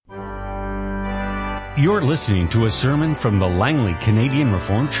You're listening to a sermon from the Langley Canadian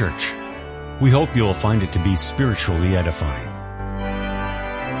Reformed Church. We hope you'll find it to be spiritually edifying.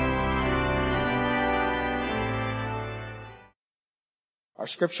 Our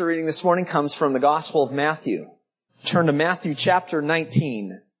scripture reading this morning comes from the Gospel of Matthew. Turn to Matthew chapter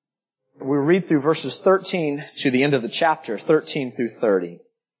 19. We read through verses 13 to the end of the chapter, 13 through 30.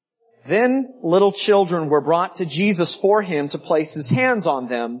 Then little children were brought to Jesus for him to place his hands on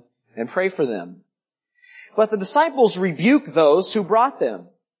them and pray for them. But the disciples rebuked those who brought them.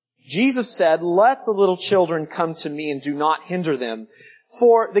 Jesus said, "Let the little children come to me and do not hinder them,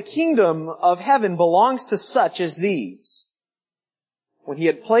 for the kingdom of heaven belongs to such as these." When he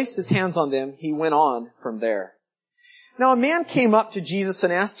had placed his hands on them, he went on from there. Now a man came up to Jesus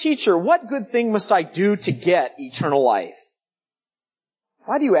and asked, "Teacher, what good thing must I do to get eternal life?"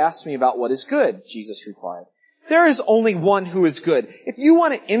 "Why do you ask me about what is good?" Jesus replied. "There is only one who is good. If you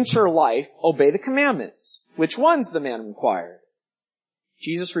want to enter life, obey the commandments." "Which ones?" the man inquired.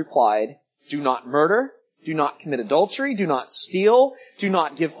 Jesus replied, "Do not murder, do not commit adultery, do not steal, do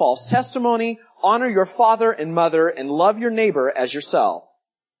not give false testimony, honor your father and mother, and love your neighbor as yourself."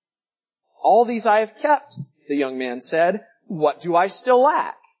 "All these I have kept," the young man said. "What do I still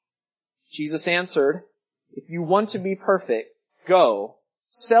lack?" Jesus answered, "If you want to be perfect, go,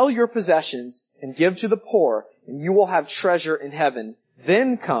 sell your possessions and give to the poor, and you will have treasure in heaven.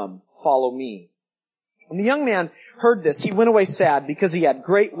 Then come, follow me." When the young man heard this, he went away sad because he had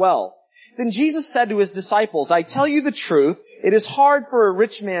great wealth. Then Jesus said to his disciples, "I tell you the truth, it is hard for a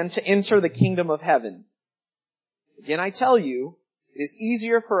rich man to enter the kingdom of heaven. Again, I tell you, it is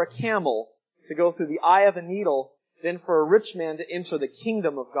easier for a camel to go through the eye of a needle than for a rich man to enter the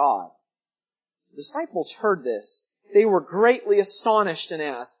kingdom of God." The disciples heard this. They were greatly astonished and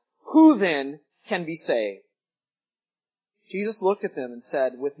asked, "Who then can be saved?" Jesus looked at them and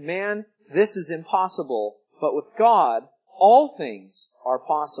said, "With man this is impossible, but with God all things are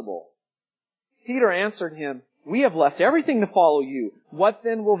possible." Peter answered him, "We have left everything to follow you. What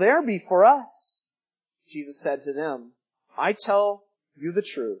then will there be for us?" Jesus said to them, "I tell you the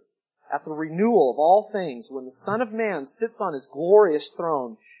truth. At the renewal of all things, when the Son of Man sits on his glorious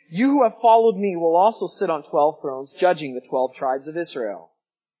throne, you who have followed me will also sit on 12 thrones, judging the 12 tribes of Israel.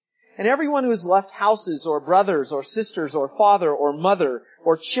 And everyone who has left houses or brothers or sisters or father or mother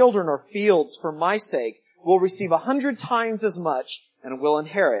or children or fields for my sake will receive 100 times as much and will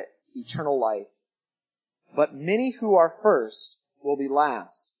inherit eternal life. But many who are first will be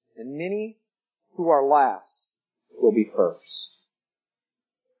last, and many who are last will be first."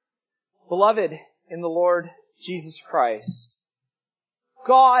 Beloved in the Lord Jesus Christ,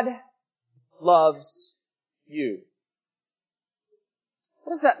 God loves you.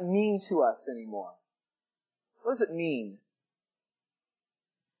 What does that mean to us anymore? What does it mean?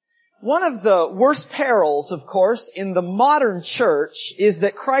 One of the worst perils, of course, in the modern church is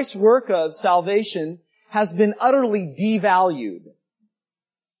that Christ's work of salvation has been utterly devalued.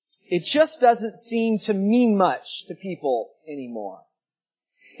 It just doesn't seem to mean much to people anymore.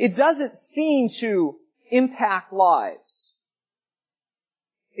 It doesn't seem to impact lives.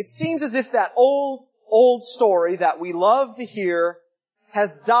 It seems as if that old story that we love to hear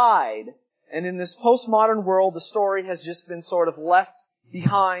has died, and in this postmodern world, the story has just been sort of left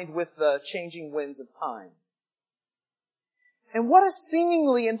behind with the changing winds of time. And what a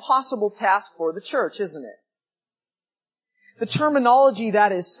seemingly impossible task for the church, isn't it? The terminology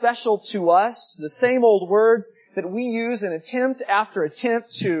that is special to us, the same old words that we use in attempt after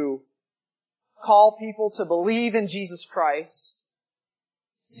attempt to call people to believe in Jesus Christ,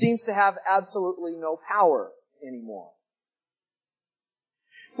 seems to have absolutely no power anymore.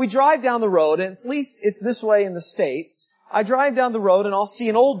 We drive down the road, and at least it's this way in the States. I drive down the road and I'll see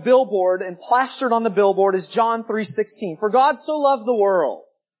an old billboard, and plastered on the billboard is John 3:16. "For God so loved the world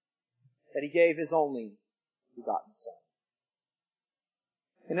that He gave His only begotten Son."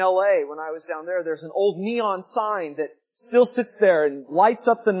 In LA, when I was down there, there's an old neon sign that still sits there and lights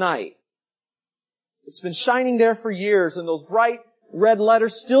up the night. It's been shining there for years, and those bright red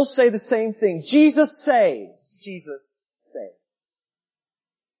letters still say the same thing. Jesus saves. Jesus saves.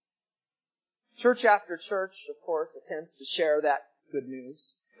 Church after church, of course, attempts to share that good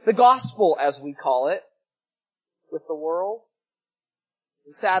news, the gospel as we call it, with the world.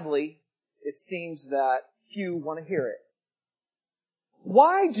 And sadly, it seems that few want to hear it.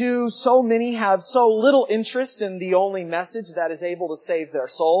 Why do so many have so little interest in the only message that is able to save their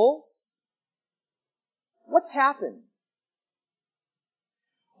souls? What's happened?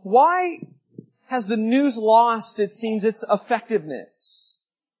 Why has the news lost, it seems, its effectiveness?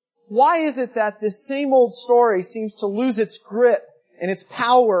 Why is it that this same old story seems to lose its grip and its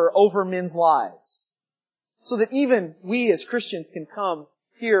power over men's lives? so that even we as Christians can come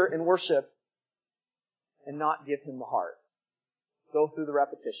here and worship and not give Him the heart. Go through the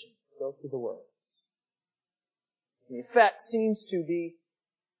repetition. Go through the words. The effect seems to be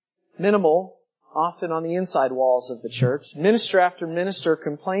minimal, often on the inside walls of the church. Minister after minister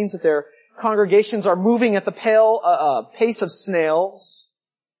complains that their congregations are moving at the pace of snails.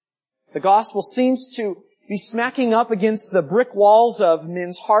 The gospel seems to be smacking up against the brick walls of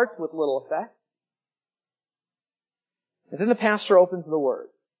men's hearts with little effect. And then the pastor opens the Word.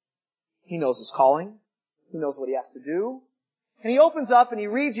 He knows his calling. He knows what he has to do. And he opens up and he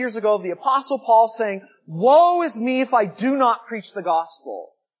reads years ago of the Apostle Paul saying, "Woe is me if I do not preach the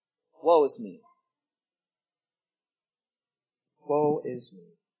gospel. Woe is me. Woe is me.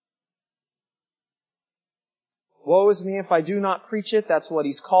 Woe is me if I do not preach it." That's what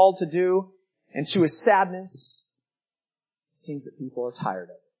he's called to do. And to his sadness, it seems that people are tired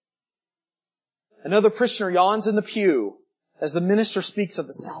of it. Another parishioner yawns in the pew as the minister speaks of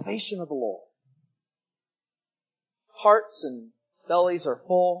the salvation of the Lord. Hearts and bellies are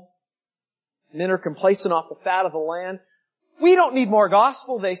full. Men are complacent off the fat of the land. We don't need more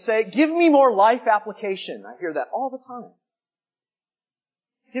gospel, they say. Give me more life application. I hear that all the time.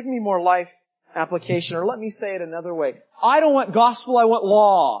 Give me more life application. Or let me say it another way. I don't want gospel, I want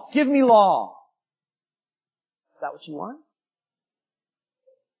law. Give me law. Is that what you want?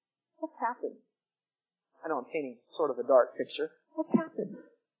 What's happened? I know I'm painting sort of a dark picture. What's happened?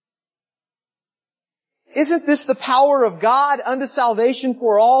 Isn't this the power of God unto salvation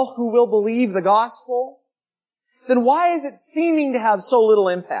for all who will believe the gospel? Then why is it seeming to have so little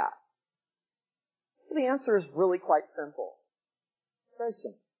impact? Well, the answer is really quite simple. It's very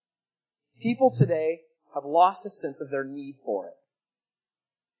simple. People today have lost a sense of their need for it.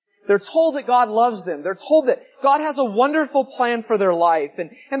 They're told that God loves them. They're told that God has a wonderful plan for their life.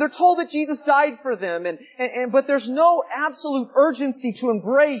 And they're told that Jesus died for them. But there's no absolute urgency to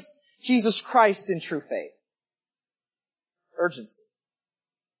embrace Jesus Christ in true faith. Urgency.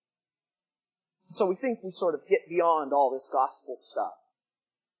 So we think we sort of get beyond all this gospel stuff.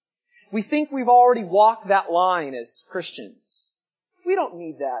 We think we've already walked that line as Christians. We don't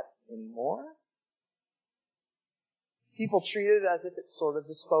need that anymore. People treat it as if it's sort of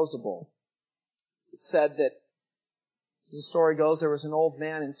disposable. It's said that, as the story goes, there was an old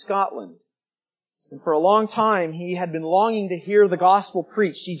man in Scotland. And for a long time, he had been longing to hear the gospel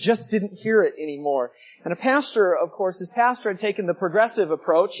preached. He just didn't hear it anymore. And a pastor, of course, his pastor had taken the progressive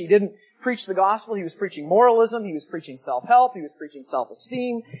approach. He didn't preach the gospel. He was preaching moralism. He was preaching self-help. He was preaching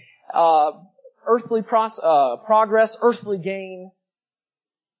self-esteem, earthly progress, earthly gain.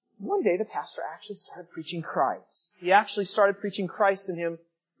 One day, the pastor actually started preaching Christ. He actually started preaching Christ and Him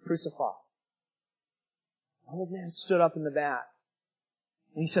crucified. The old man stood up in the back.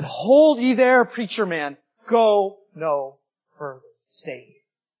 And he said, "Hold ye there, preacher man. Go no further. Stay here."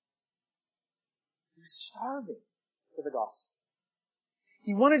 He was starving for the gospel.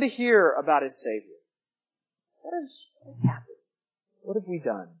 He wanted to hear about his Savior. What has happened? What have we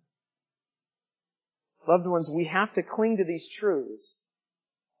done? Loved ones, we have to cling to these truths,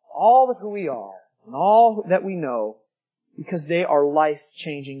 all of who we are and all that we know, because they are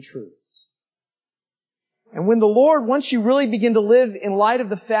life-changing truths. And when the Lord, once you really begin to live in light of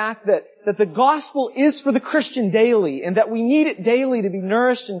the fact that the gospel is for the Christian daily and that we need it daily to be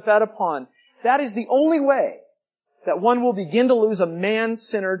nourished and fed upon, that is the only way that one will begin to lose a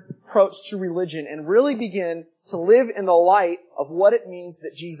man-centered approach to religion and really begin to live in the light of what it means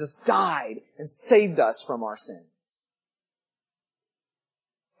that Jesus died and saved us from our sins.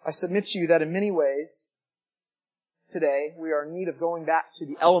 I submit to you that in many ways, today, we are in need of going back to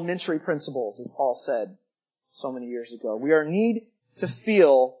the elementary principles, as Paul said so many years ago. We are in need to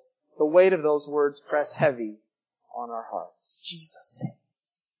feel the weight of those words press heavy on our hearts. Jesus saves.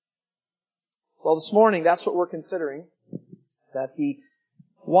 Well, this morning, that's what we're considering. That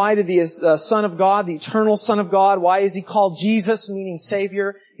why did the Son of God, the eternal Son of God, why is He called Jesus, meaning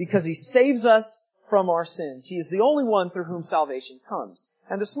Savior? Because He saves us from our sins. He is the only one through whom salvation comes.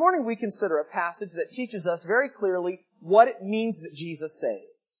 And this morning we consider a passage that teaches us very clearly what it means that Jesus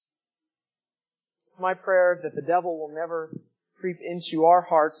saves. It's my prayer that the devil will never creep into our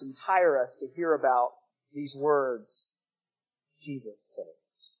hearts and tire us to hear about these words, Jesus saves.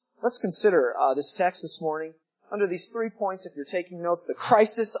 Let's consider this text this morning under these 3 points, if you're taking notes: the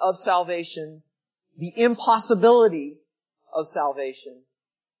crisis of salvation, the impossibility of salvation,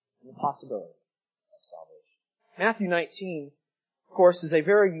 and the possibility of salvation. Matthew 19, of course, is a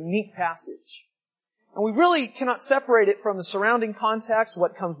very unique passage. And we really cannot separate it from the surrounding context,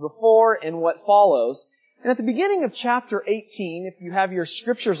 what comes before and what follows. And at the beginning of chapter 18, if you have your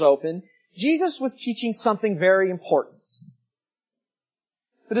scriptures open, Jesus was teaching something very important.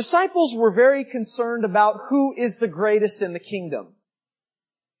 The disciples were very concerned about who is the greatest in the kingdom.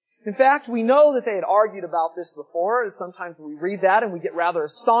 In fact, we know that they had argued about this before. Sometimes we read that and we get rather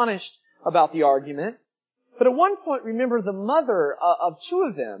astonished about the argument. But at one point, remember, the mother of two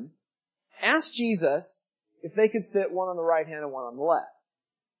of them asked Jesus if they could sit one on the right hand and one on the left.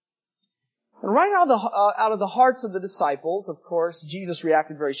 And right out of the hearts of the disciples, of course, Jesus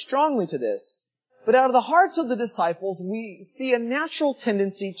reacted very strongly to this. But out of the hearts of the disciples, we see a natural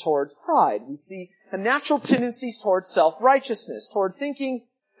tendency towards pride. We see a natural tendency towards self-righteousness, toward thinking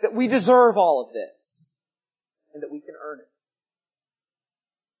that we deserve all of this and that we can earn it.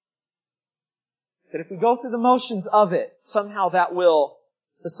 That if we go through the motions of it, somehow that will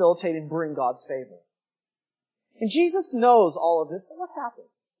facilitate and bring God's favor. And Jesus knows all of this, so what happens?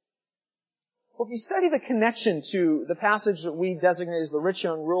 Well, if you study the connection to the passage that we designate as the rich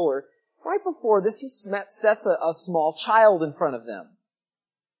young ruler, right before this, he sets a small child in front of them.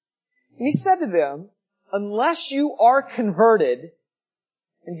 And he said to them, unless you are converted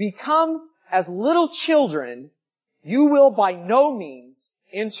and become as little children, you will by no means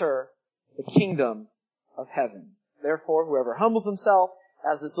enter the kingdom of heaven. Therefore, whoever humbles himself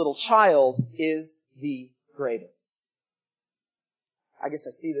as this little child is the greatest. I guess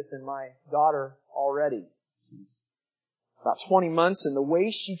I see this in my daughter already. She's about 20 months, and the way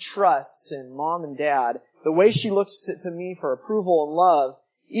she trusts in mom and dad, the way she looks to me for approval and love,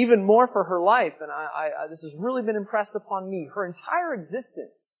 even more for her life, and this has really been impressed upon me. Her entire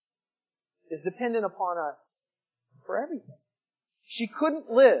existence is dependent upon us for everything. She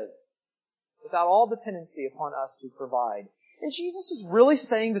couldn't live without all dependency upon us to provide. And Jesus is really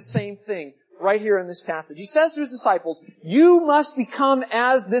saying the same thing right here in this passage. He says to his disciples, you must become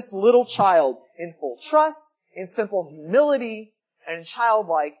as this little child in full trust, in simple humility, and in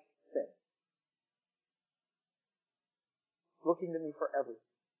childlike faith. Looking to me for everything.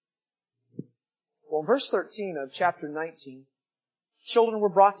 Well, in verse 13 of chapter 19, children were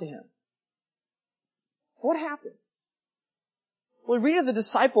brought to him. What happened? Well, we read of the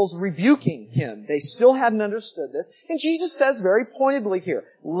disciples rebuking him. They still hadn't understood this. And Jesus says very pointedly here,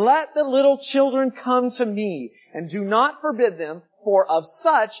 let the little children come to me, and do not forbid them, for of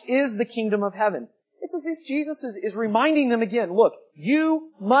such is the kingdom of heaven. It's as if Jesus is reminding them again, look,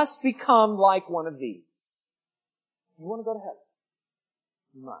 you must become like one of these. You want to go to heaven?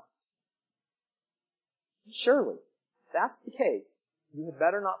 You must. Surely, if that's the case, you had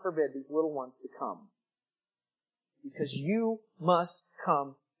better not forbid these little ones to come. Because you must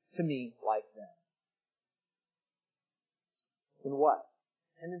come to me like them. In what?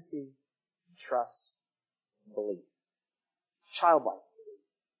 Tendency, trust, belief. Childlike belief.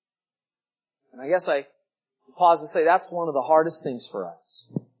 And I guess I pause and say that's one of the hardest things for us.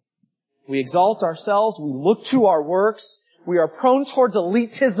 We exalt ourselves, we look to our works, we are prone towards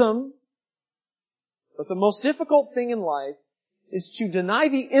elitism. But the most difficult thing in life is to deny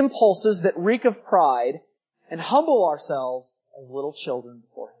the impulses that reek of pride and humble ourselves as little children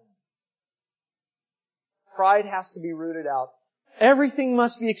before Him. Pride has to be rooted out. Everything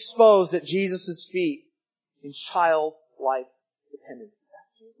must be exposed at Jesus' feet in childlike dependency.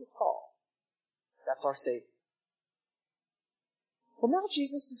 That's Jesus' call. That's our Savior. Well, now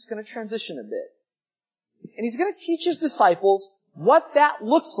Jesus is going to transition a bit. And He's going to teach His disciples what that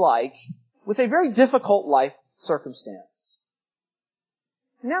looks like with a very difficult life circumstance.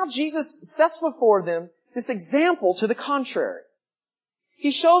 Now Jesus sets before them this example to the contrary.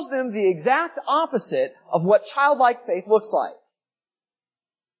 He shows them the exact opposite of what childlike faith looks like.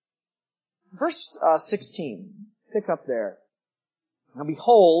 Verse 16, pick up there. Now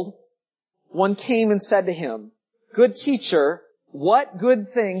behold, one came and said to him, Good teacher, what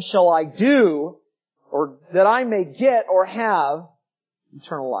good thing shall I do, or that I may get or have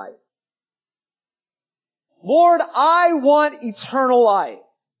eternal life? Lord, I want eternal life.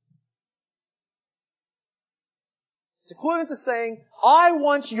 It's equivalent to saying, I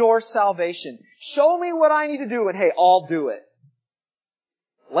want your salvation. Show me what I need to do, and hey, I'll do it.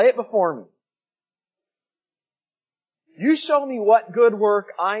 Lay it before me. You show me what good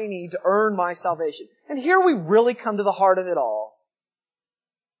work I need to earn my salvation. And here we really come to the heart of it all.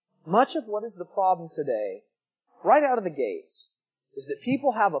 Much of what is the problem today, right out of the gates, is that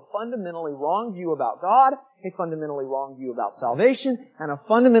people have a fundamentally wrong view about God, a fundamentally wrong view about salvation, and a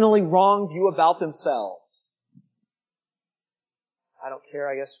fundamentally wrong view about themselves. I don't care,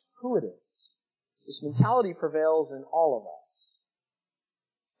 I guess, who it is. This mentality prevails in all of us.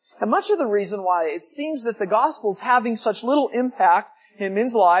 And much of the reason why it seems that the gospel is having such little impact in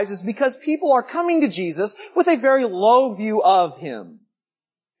men's lives is because people are coming to Jesus with a very low view of Him.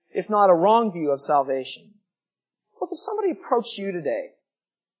 if not a wrong view of salvation. Look, if somebody approached you today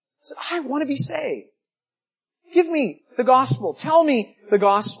and said, I want to be saved. Give me the gospel. Tell me the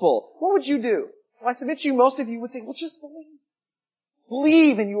gospel. What would you do? Well, I submit to you, most of you would say, well, just believe.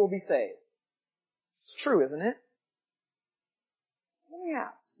 Believe and you will be saved. It's true, isn't it? Let me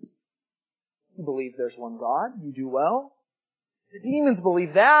ask. You believe there's one God. You do well. The demons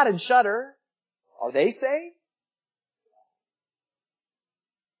believe that and shudder. Are they saved?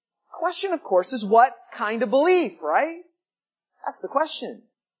 The question, of course, is what kind of belief, right? That's the question.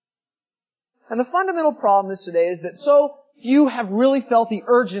 And the fundamental problem is today is that so few have really felt the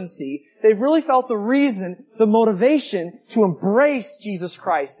urgency, they've really felt the reason, the motivation to embrace Jesus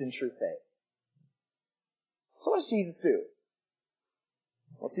Christ in true faith. So what does Jesus do?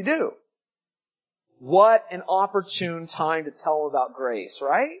 What's He do? What an opportune time to tell about grace,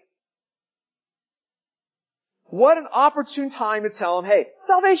 right? What an opportune time to tell him, hey,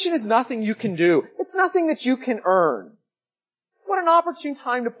 salvation is nothing you can do. It's nothing that you can earn. What an opportune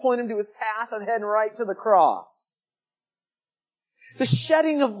time to point him to his path of heading right to the cross. The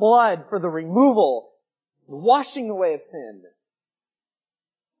shedding of blood for the removal, the washing away of sin.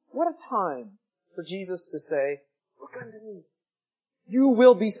 What a time for Jesus to say, look unto me. You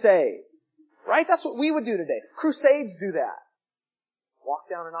will be saved. Right? That's what we would do today. Crusades do that. Walk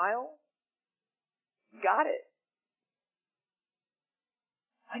down an aisle. Got it.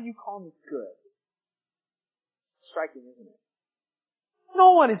 Why do you call me good? Striking, isn't it?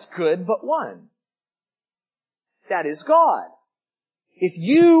 No one is good but one. That is God. If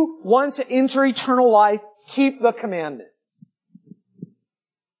you want to enter eternal life, keep the commandments.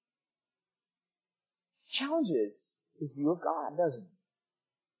 Challenges his view of God, doesn't it?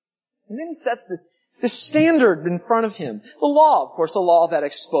 And then he sets this standard in front of him. The law, of course, a law that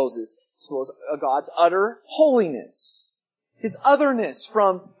exposes God's utter holiness. His otherness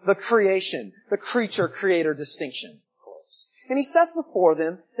from the creation, the creature-creator distinction, of course. And he sets before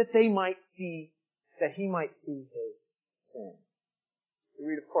them that he might see his sin. We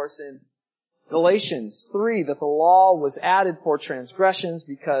read, of course, in Galatians 3 that the law was added for transgressions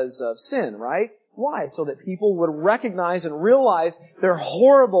because of sin, right? Why? So that people would recognize and realize their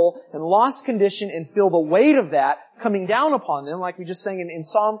horrible and lost condition and feel the weight of that coming down upon them, like we just sang in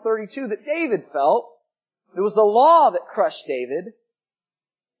Psalm 32 that David felt. It was the law that crushed David.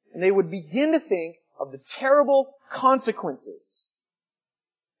 And they would begin to think of the terrible consequences.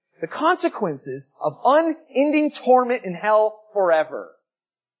 The consequences of unending torment in hell forever.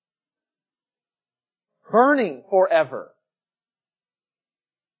 Burning forever.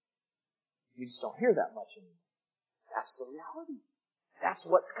 You just don't hear that much anymore. That's the reality. That's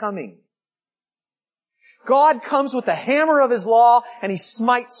what's coming. God comes with the hammer of His law and He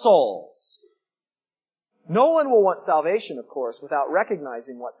smites souls. No one will want salvation, of course, without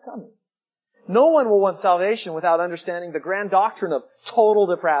recognizing what's coming. No one will want salvation without understanding the grand doctrine of total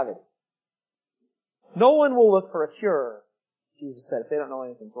depravity. No one will look for a cure, Jesus said, if they don't know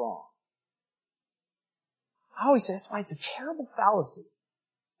anything's wrong. I always say that's why it's a terrible fallacy.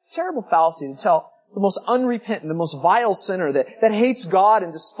 Terrible fallacy to tell the most unrepentant, the most vile sinner that hates God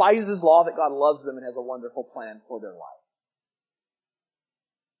and despises His law that God loves them and has a wonderful plan for their life.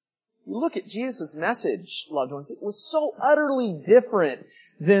 You look at Jesus' message, loved ones, it was so utterly different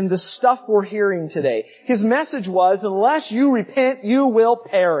than the stuff we're hearing today. His message was, unless you repent, you will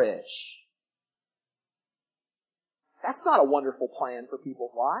perish. That's not a wonderful plan for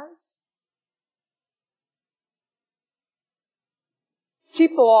people's lives.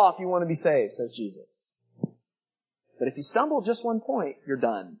 Keep the law if you want to be saved, says Jesus. But if you stumble just one point, you're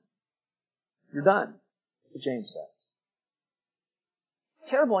done. You're done, what James says.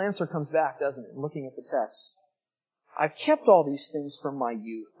 Terrible answer comes back, doesn't it, looking at the text. I've kept all these things from my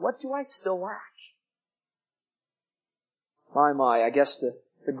youth. What do I still lack? My, I guess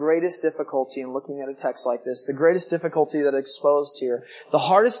the greatest difficulty in looking at a text like this, the greatest difficulty that is exposed here, the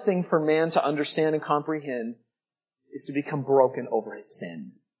hardest thing for man to understand and comprehend is to become broken over his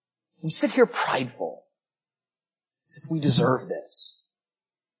sin. We sit here prideful, as if we deserve this,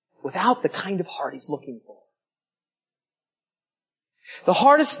 without the kind of heart He's looking for. The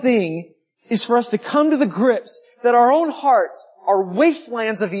hardest thing is for us to come to the grips that our own hearts are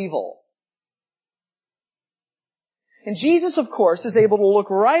wastelands of evil. And Jesus, of course, is able to look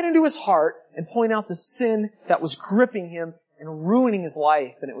right into his heart and point out the sin that was gripping him and ruining his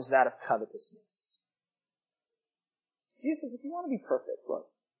life, and it was that of covetousness. Jesus says, if you want to be perfect, look,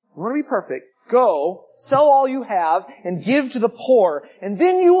 you want to be perfect, go, sell all you have, and give to the poor, and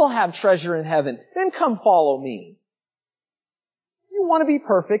then you will have treasure in heaven. Then come follow me. You want to be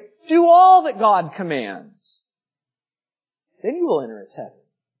perfect, do all that God commands. Then you will enter His heaven.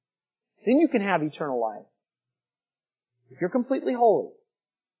 then you can have eternal life. If you're completely holy,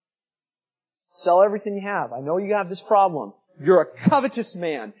 sell everything you have. I know you have this problem. You're a covetous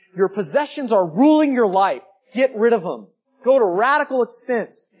man. Your possessions are ruling your life. Get rid of them. Go to radical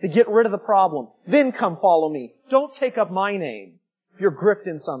extents to get rid of the problem. Then come follow me. Don't take up my name if you're gripped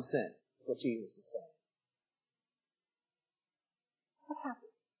in some sin. That's what Jesus is saying. What happens?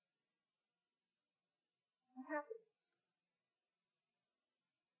 What happens?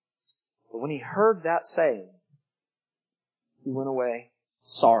 But when he heard that saying, he went away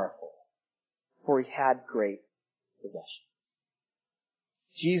sorrowful, for he had great possessions.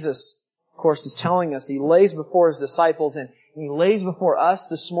 Jesus, of course, is telling us, he lays before his disciples and he lays before us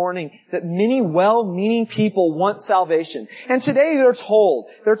this morning that many well-meaning people want salvation. And today they're told,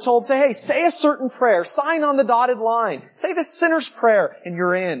 say, hey, say a certain prayer, sign on the dotted line, say the sinner's prayer, and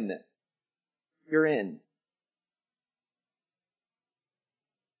you're in. You're in.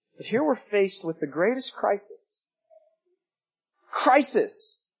 But here we're faced with the greatest crisis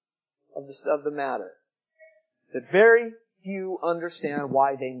of the matter, that very few understand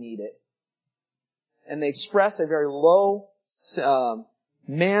why they need it. And they express a very low,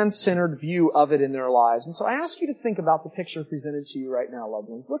 man-centered view of it in their lives. And so I ask you to think about the picture presented to you right now, loved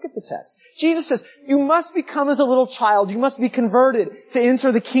ones. Look at the text. Jesus says, you must become as a little child. You must be converted to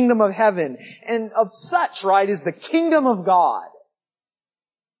enter the kingdom of heaven. And of such, right, is the kingdom of God.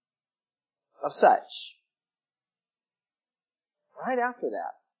 Of such. Right after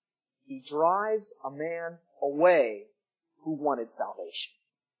that, he drives a man away who wanted salvation.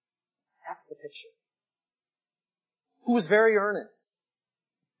 That's the picture. Who was very earnest.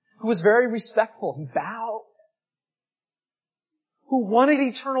 Who was very respectful. He bowed. Who wanted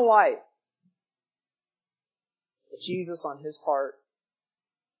eternal life. But Jesus, on his part,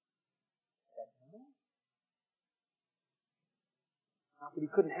 said no. Not that he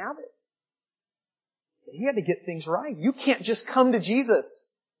couldn't have it. But he had to get things right. You can't just come to Jesus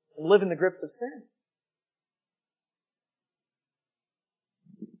and live in the grips of sin.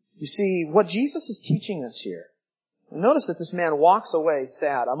 You see, what Jesus is teaching us here, notice that this man walks away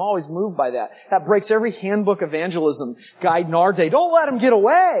sad. I'm always moved by that. That breaks every handbook evangelism guide in our day. Don't let him get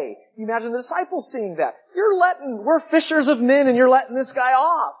away. You imagine the disciples seeing that. We're fishers of men and you're letting this guy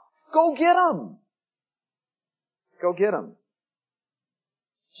off. Go get him. Go get him.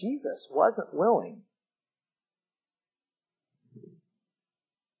 Jesus wasn't willing.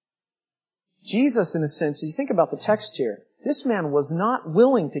 Jesus, in a sense, you think about the text here, this man was not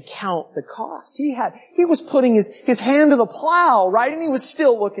willing to count the cost. He was putting his hand to the plow, right? And he was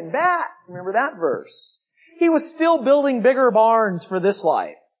still looking back. Remember that verse. He was still building bigger barns for this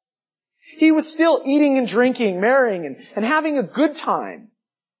life. He was still eating and drinking, marrying, and having a good time.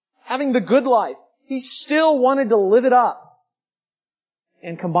 Having the good life. He still wanted to live it up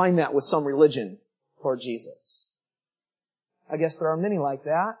and combine that with some religion for Jesus. I guess there are many like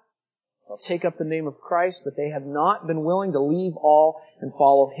that. They'll take up the name of Christ, but they have not been willing to leave all and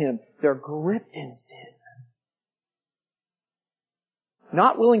follow Him. They're gripped in sin.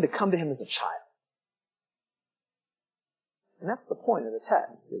 Not willing to come to Him as a child. And that's the point of the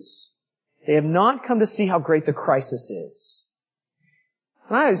text, is they have not come to see how great the crisis is.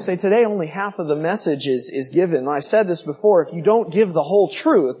 And I would say today only half of the message is given. And I've said this before, if you don't give the whole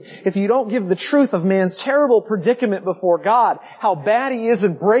truth, if you don't give the truth of man's terrible predicament before God, how bad he is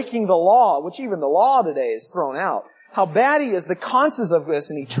in breaking the law, which even the law today is thrown out, how bad he is, the consequences of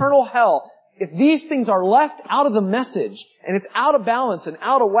this in eternal hell, if these things are left out of the message, and it's out of balance and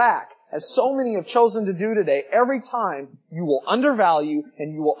out of whack, as so many have chosen to do today, every time you will undervalue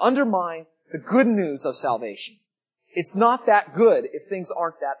and you will undermine the good news of salvation. It's not that good if things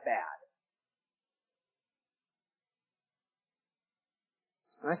aren't that bad.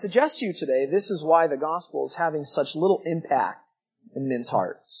 And I suggest to you today, this is why the gospel is having such little impact in men's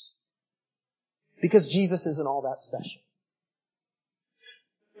hearts. Because Jesus isn't all that special.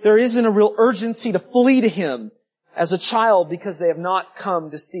 There isn't a real urgency to flee to Him as a child because they have not come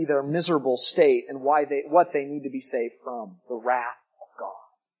to see their miserable state and what they need to be saved from, the wrath of God.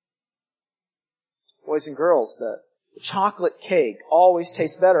 Boys and girls, the chocolate cake always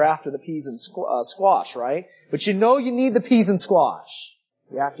tastes better after the peas and squash, right? But you know you need the peas and squash.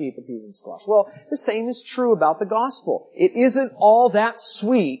 You have to eat the peas and squash. Well, the same is true about the gospel. It isn't all that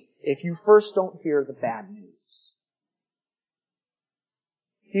sweet if you first don't hear the bad news.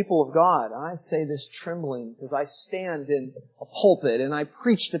 People of God, I say this trembling because I stand in a pulpit and I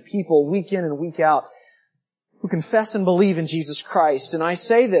preach to people week in and week out who confess and believe in Jesus Christ. And I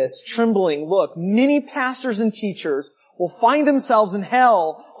say this, trembling, look, many pastors and teachers will find themselves in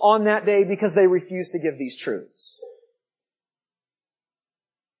hell on that day because they refuse to give these truths.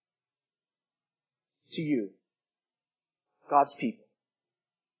 to you, God's people.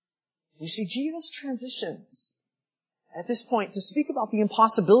 You see, Jesus transitions at this point to speak about the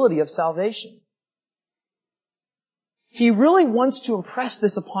impossibility of salvation. He really wants to impress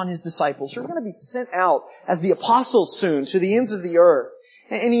this upon His disciples who are going to be sent out as the apostles soon to the ends of the earth.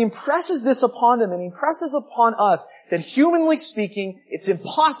 And He impresses this upon them, and He impresses upon us that humanly speaking, it's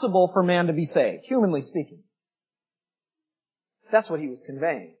impossible for man to be saved. Humanly speaking. That's what He was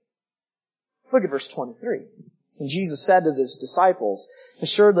conveying. Look at verse 23. And Jesus said to His disciples,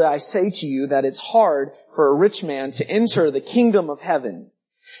 "Assuredly I say to you that it's hard for a rich man to enter the kingdom of heaven.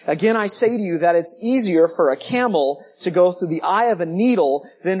 Again, I say to you that it's easier for a camel to go through the eye of a needle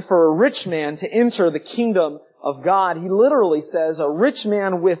than for a rich man to enter the kingdom of God." He literally says, a rich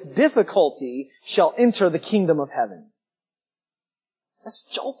man with difficulty shall enter the kingdom of heaven. That's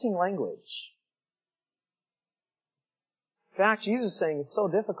jolting language. In fact, Jesus is saying it's so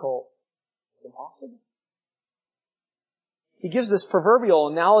difficult, it's impossible. He gives this proverbial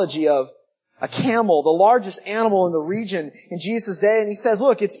analogy of a camel, the largest animal in the region in Jesus' day, and He says,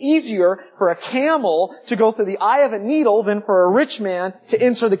 look, it's easier for a camel to go through the eye of a needle than for a rich man to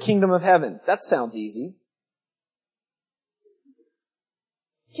enter the kingdom of heaven. That sounds easy.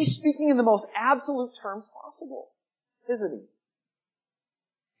 He's speaking in the most absolute terms possible, isn't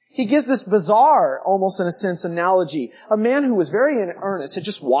He? He gives this bizarre, almost in a sense, analogy. A man who was very in earnest had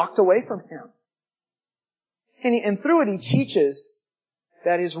just walked away from Him. And through it He teaches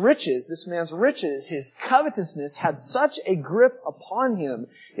that his riches, this man's riches, his covetousness had such a grip upon him.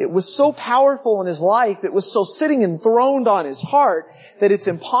 It was so powerful in his life. It was so sitting enthroned on his heart that it's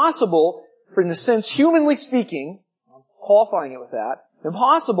impossible, for in a sense, humanly speaking, I'm qualifying it with that,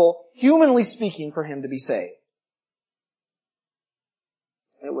 impossible, humanly speaking, for him to be saved.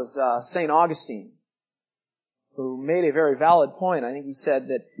 It was St. Augustine who made a very valid point. I think he said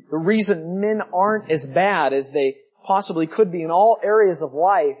that the reason men aren't as bad as they possibly could be in all areas of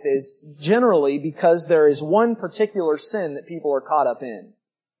life is generally because there is one particular sin that people are caught up in.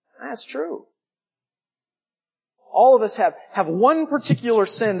 That's true. All of us have one particular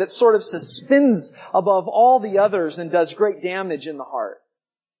sin that sort of suspends above all the others and does great damage in the heart.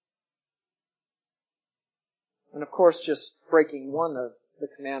 And of course, just breaking one of the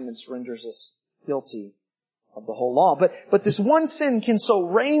commandments renders us guilty of the whole law. But this one sin can so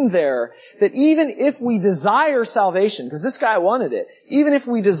reign there that even if we desire salvation, because this guy wanted it, even if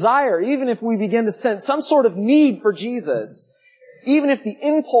we begin to sense some sort of need for Jesus, even if the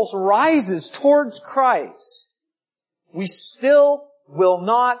impulse rises towards Christ, we still will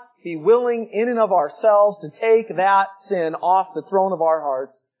not be willing in and of ourselves to take that sin off the throne of our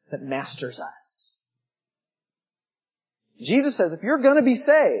hearts that masters us. Jesus says, if you're going to be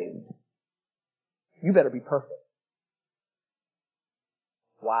saved, you better be perfect.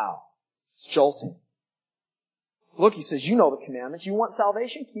 Wow. It's jolting. Look, he says, you know the commandments. You want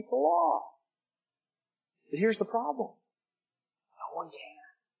salvation? Keep the law. But here's the problem. No one can.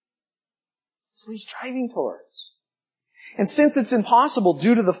 That's what he's driving towards. And since it's impossible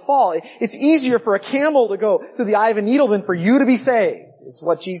due to the fall, it's easier for a camel to go through the eye of a needle than for you to be saved, is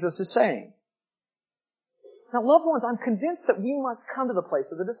what Jesus is saying. Now, loved ones, I'm convinced that we must come to the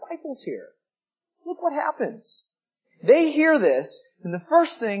place of the disciples here. Look what happens. They hear this, and the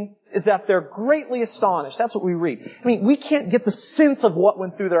first thing is that they're greatly astonished. That's what we read. I mean, we can't get the sense of what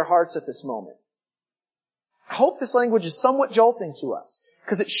went through their hearts at this moment. I hope this language is somewhat jolting to us,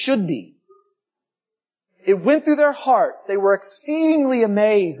 because it should be. It went through their hearts. They were exceedingly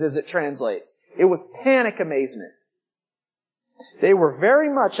amazed, as it translates. It was panic amazement. They were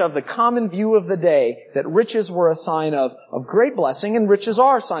very much of the common view of the day that riches were a sign of great blessing, and riches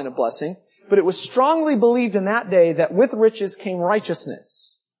are a sign of blessing. But it was strongly believed in that day that with riches came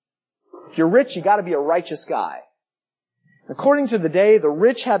righteousness. If you're rich, you gotta be a righteous guy. According to the day, the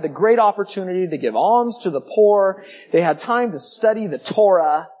rich had the great opportunity to give alms to the poor. They had time to study the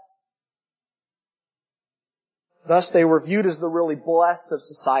Torah. Thus, they were viewed as the really blessed of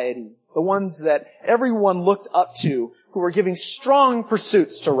society, the ones that everyone looked up to, who were giving strong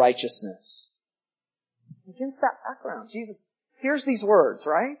pursuits to righteousness. Against that background, Jesus hears these words,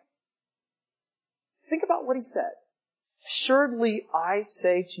 right? Think about what he said. Assuredly, I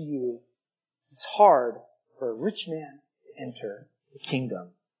say to you, it's hard for a rich man to enter the kingdom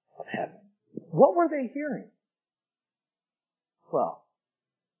of heaven. What were they hearing? Well,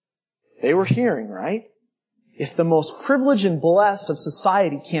 they were hearing, right? If the most privileged and blessed of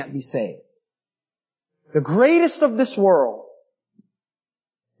society can't be saved, the greatest of this world,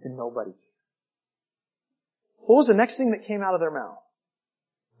 then nobody can. What was the next thing that came out of their mouth?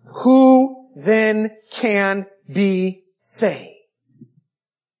 Who then can be saved?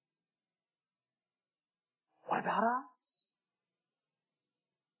 about us?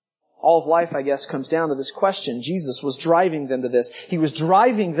 All of life, I guess, comes down to this question. Jesus was driving them to this. He was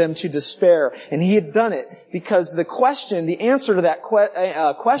driving them to despair, and He had done it because the answer to that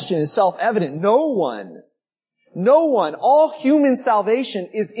question is self-evident. No one, all human salvation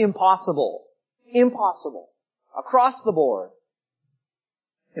is impossible. Impossible. Across the board.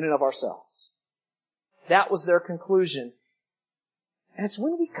 In and of ourselves. That was their conclusion. And it's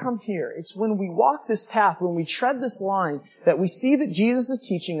when we come here, it's when we walk this path, when we tread this line, that we see that Jesus is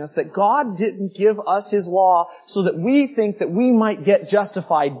teaching us that God didn't give us His law so that we think that we might get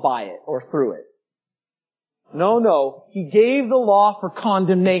justified by it or through it. No. He gave the law for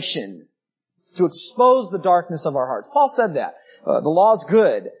condemnation, to expose the darkness of our hearts. Paul said that. The law is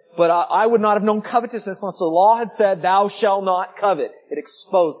good, but I would not have known covetousness unless the law had said, thou shalt not covet. It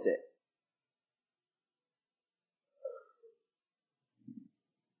exposed it.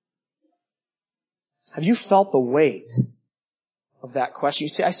 Have you felt the weight of that question? You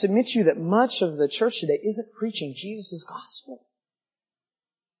see, I submit to you that much of the church today isn't preaching Jesus' gospel.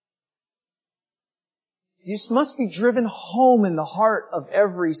 This must be driven home in the heart of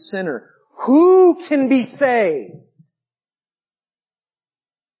every sinner. Who can be saved?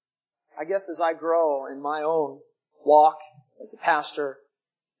 I guess as I grow in my own walk as a pastor,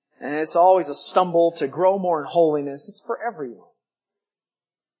 and it's always a stumble to grow more in holiness, it's for everyone.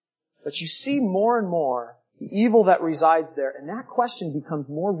 But you see more and more the evil that resides there, and that question becomes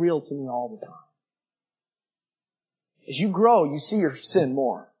more real to me all the time. As you grow, you see your sin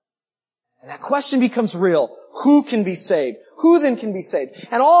more. And that question becomes real. Who can be saved? Who then can be saved?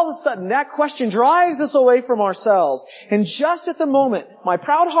 And all of a sudden, that question drives us away from ourselves. And just at the moment, my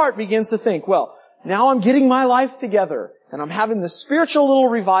proud heart begins to think, well, now I'm getting my life together, and I'm having this spiritual little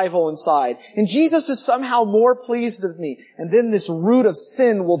revival inside, and Jesus is somehow more pleased with me. And then this root of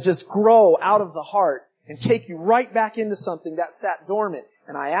sin will just grow out of the heart and take you right back into something that sat dormant.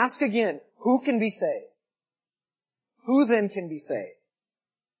 And I ask again, who can be saved? Who then can be saved?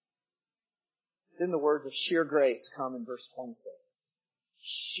 Then the words of sheer grace come in verse 26.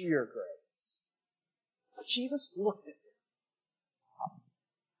 Sheer grace. But Jesus looked at them.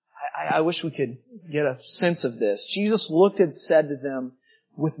 I wish we could get a sense of this. Jesus looked and said to them,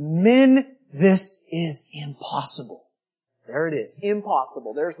 with men this is impossible. There it is.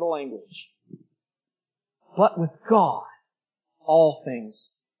 Impossible. There's the language. But with God, all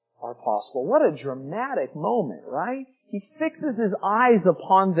things are possible. What a dramatic moment, right? He fixes His eyes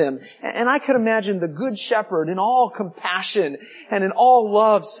upon them. And I could imagine the Good Shepherd in all compassion and in all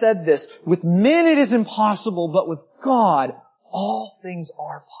love said this, with men it is impossible, but with God all things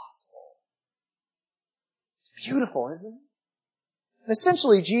are possible. It's beautiful, isn't it? And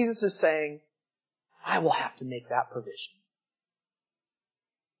essentially, Jesus is saying, I will have to make that provision.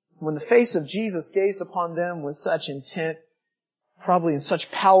 When the face of Jesus gazed upon them with such intent, probably in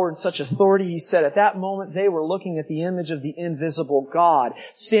such power and such authority, He said at that moment they were looking at the image of the invisible God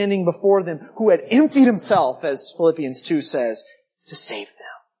standing before them, who had emptied Himself, as Philippians 2 says, to save them.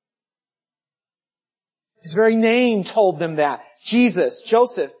 His very name told them that. Jesus,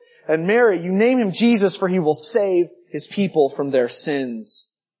 Joseph, and Mary, you name Him Jesus, for He will save His people from their sins.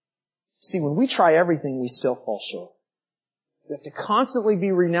 See, when we try everything, we still fall short. We have to constantly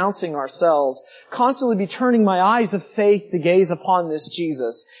be renouncing ourselves, constantly be turning my eyes of faith to gaze upon this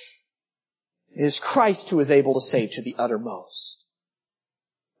Jesus. It is Christ who is able to save to the uttermost.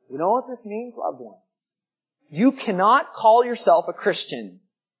 You know what this means, loved ones? You cannot call yourself a Christian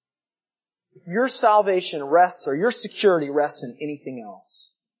if your salvation rests or your security rests in anything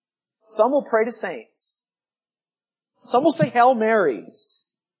else. Some will pray to saints. Some will say Hail Marys.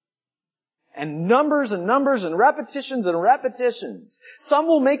 And numbers and numbers and repetitions and repetitions. Some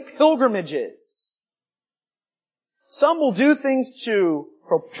will make pilgrimages. Some will do things to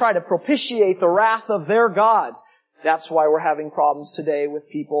try to propitiate the wrath of their gods. That's why we're having problems today with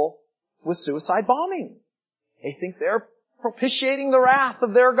people with suicide bombing. They think they're propitiating the wrath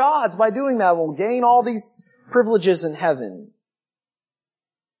of their gods by doing that. Will gain all these privileges in heaven.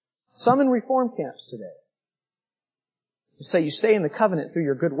 Some in reform camps today say you stay in the covenant through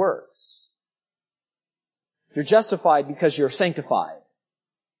your good works. You're justified because you're sanctified.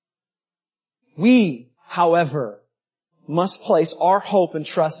 We, however, must place our hope and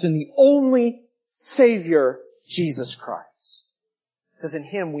trust in the only Savior, Jesus Christ. Because in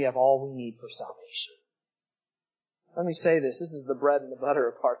Him we have all we need for salvation. Let me say this. This is the bread and the butter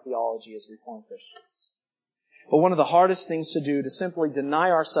of our theology as Reformed Christians. But one of the hardest things to do, to simply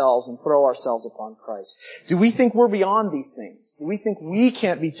deny ourselves and throw ourselves upon Christ. Do we think we're beyond these things? Do we think we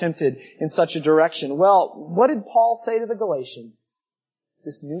can't be tempted in such a direction? Well, what did Paul say to the Galatians?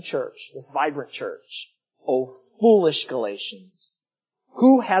 This new church, this vibrant church. O foolish Galatians,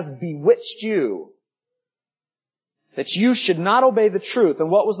 who has bewitched you that you should not obey the truth? And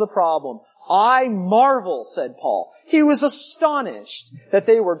what was the problem? I marvel, said Paul. He was astonished that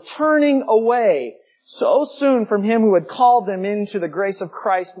they were turning away so soon from Him who had called them into the grace of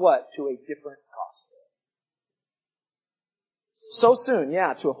Christ, what? To a different gospel. So soon,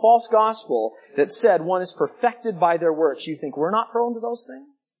 yeah, to a false gospel that said one is perfected by their works. You think we're not prone to those things?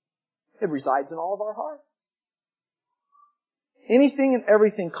 It resides in all of our hearts. Anything and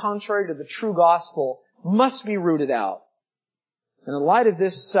everything contrary to the true gospel must be rooted out. And in light of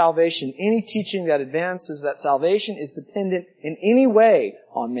this salvation, any teaching that advances that salvation is dependent in any way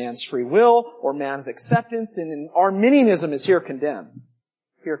on man's free will or man's acceptance, and Arminianism is here condemned.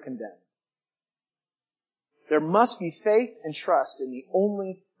 Here condemned. There must be faith and trust in the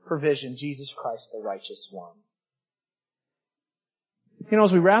only provision, Jesus Christ, the righteous one. You know,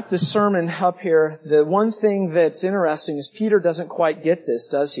 as we wrap this sermon up here, the one thing that's interesting is Peter doesn't quite get this,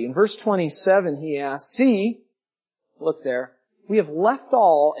 does he? In verse 27, he asks, "See," look there, "we have left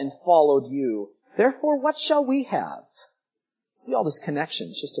all and followed you. Therefore, what shall we have?" See all this connection.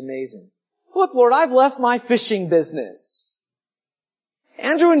 It's just amazing. "Look, Lord, I've left my fishing business.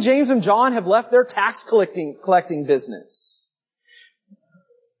 Andrew and James and John have left their tax collecting business.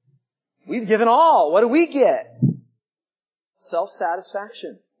 We've given all. What do we get?"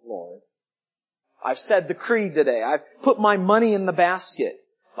 Self-satisfaction, Lord. I've said the creed today. I've put my money in the basket.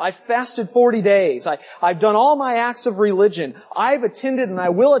 I've fasted 40 days. I've done all my acts of religion. I've attended and I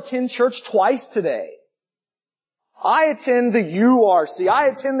will attend church twice today. I attend the URC. I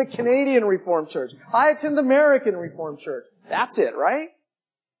attend the Canadian Reformed Church. I attend the American Reformed Church. That's it, right?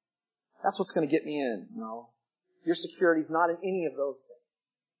 That's what's going to get me in. No. Your security's not in any of those things.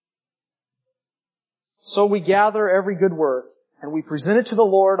 So we gather every good work and we present it to the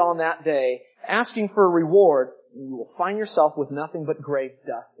Lord on that day, asking for a reward, and you will find yourself with nothing but grave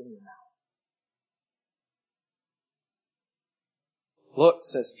dust in your mouth. "Look,"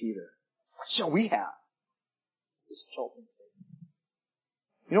 says Peter, "what shall we have?" This is Chilton's statement.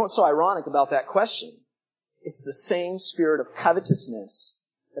 You know what's so ironic about that question? It's the same spirit of covetousness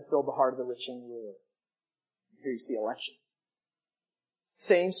that filled the heart of the rich young ruler. Here you see election.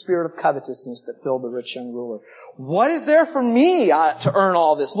 Same spirit of covetousness that filled the rich young ruler. What is there for me to earn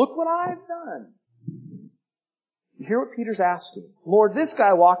all this? Look what I've done. You hear what Peter's asking? Lord, this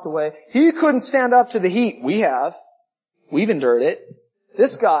guy walked away. He couldn't stand up to the heat. We have. We've endured it.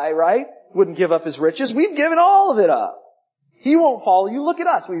 This guy, right, wouldn't give up his riches. We've given all of it up. He won't follow you. Look at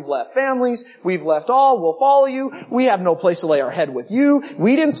us. We've left families. We've left all. We'll follow you. We have no place to lay our head with you.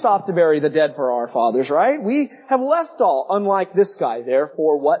 We didn't stop to bury the dead for our fathers, right? We have left all, unlike this guy.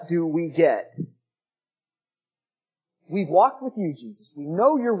 Therefore, what do we get? We've walked with you, Jesus. We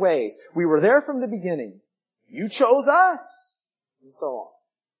know your ways. We were there from the beginning. You chose us. And so on.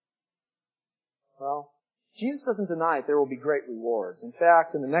 Well, Jesus doesn't deny that there will be great rewards. In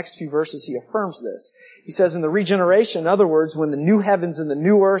fact, in the next few verses, he affirms this. He says, in the regeneration, in other words, when the new heavens and the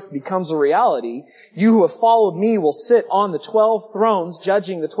new earth becomes a reality, you who have followed me will sit on the 12 thrones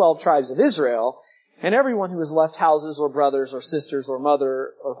judging the 12 tribes of Israel, and everyone who has left houses or brothers or sisters or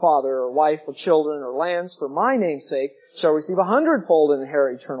mother or father or wife or children or lands for my name's sake shall receive 100-fold and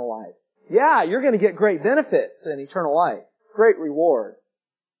inherit eternal life. Yeah, you're going to get great benefits in eternal life. Great reward.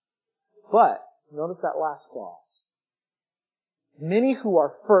 But notice that last clause. Many who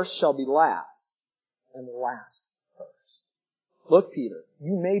are first shall be last, and the last first. Look, Peter,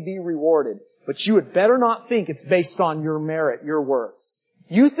 you may be rewarded, but you had better not think it's based on your merit, your works.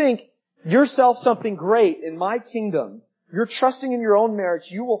 You think yourself something great in my kingdom, you're trusting in your own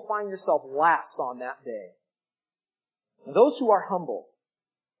merits, you will find yourself last on that day. And those who are humble,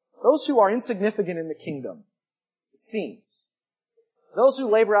 those who are insignificant in the kingdom, it seems, those who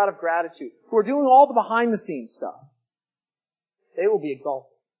labor out of gratitude, who are doing all the behind-the-scenes stuff, they will be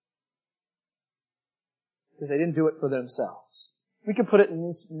exalted. Because they didn't do it for themselves. We could put it in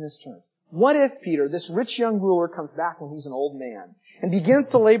this term. What if, Peter, this rich young ruler comes back when he's an old man and begins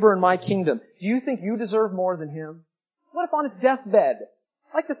to labor in my kingdom? Do you think you deserve more than him? What if on his deathbed,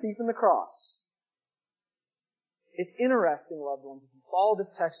 like the thief on the cross? It's interesting, loved ones, if you follow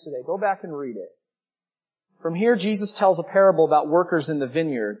this text today, go back and read it. From here, Jesus tells a parable about workers in the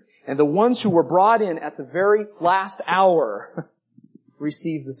vineyard, and the ones who were brought in at the very last hour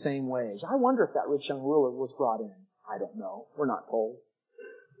received the same wage. I wonder if that rich young ruler was brought in. I don't know. We're not told.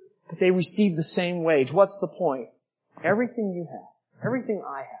 But they received the same wage. What's the point? Everything you have, everything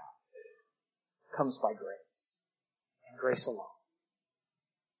I have, comes by grace. And grace alone.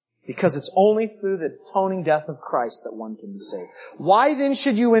 Because it's only through the atoning death of Christ that one can be saved. Why then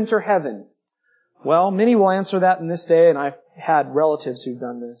should you enter heaven? Well, many will answer that in this day, and I've had relatives who've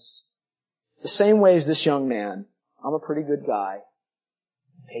done this. The same way as this young man. I'm a pretty good guy.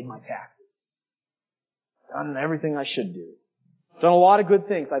 Paid my taxes. Done everything I should do. Done a lot of good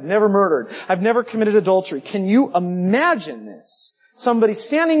things. I've never murdered. I've never committed adultery. Can you imagine this? Somebody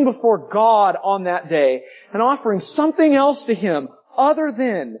standing before God on that day and offering something else to Him other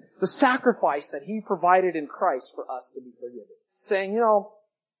than the sacrifice that He provided in Christ for us to be forgiven. Saying,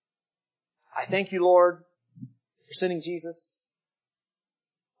 I thank you, Lord, for sending Jesus.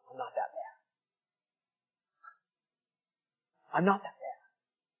 I'm not that bad. I'm not that bad.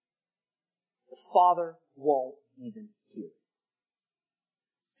 The Father won't even hear it.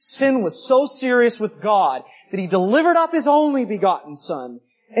 Sin was so serious with God that He delivered up His only begotten Son.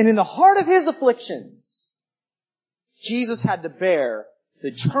 And in the heart of His afflictions, Jesus had to bear the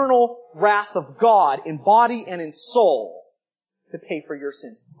eternal wrath of God in body and in soul to pay for your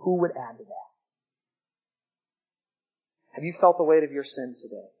sin. Who would add to that? Have you felt the weight of your sin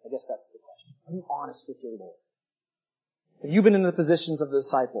today? I guess that's the question. Are you honest with your Lord? Have you been in the positions of the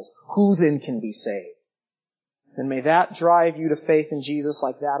disciples? Who then can be saved? And may that drive you to faith in Jesus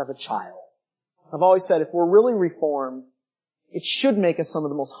like that of a child. I've always said if we're really reformed, it should make us some of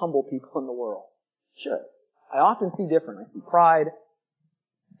the most humble people in the world. It should. I often see different. I see pride.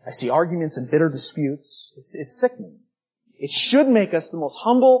 I see arguments and bitter disputes. It's sickening. It should make us the most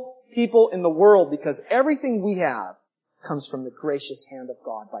humble people in the world because everything we have comes from the gracious hand of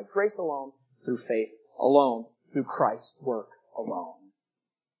God. By grace alone, through faith alone, through Christ's work alone.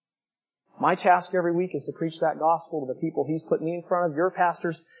 My task every week is to preach that gospel to the people He's put me in front of. Your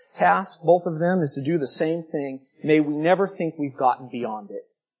pastor's task, both of them, is to do the same thing. May we never think we've gotten beyond it.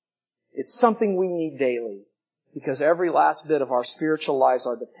 It's something we need daily because every last bit of our spiritual lives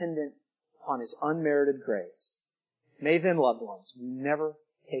are dependent on His unmerited grace. May then, loved ones, we never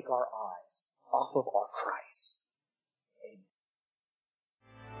take our eyes off of our Christ.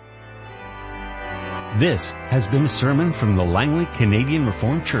 Amen. This has been a sermon from the Langley Canadian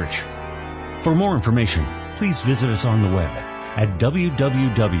Reformed Church. For more information, please visit us on the web at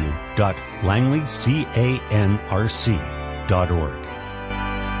www.langleycanrc.org.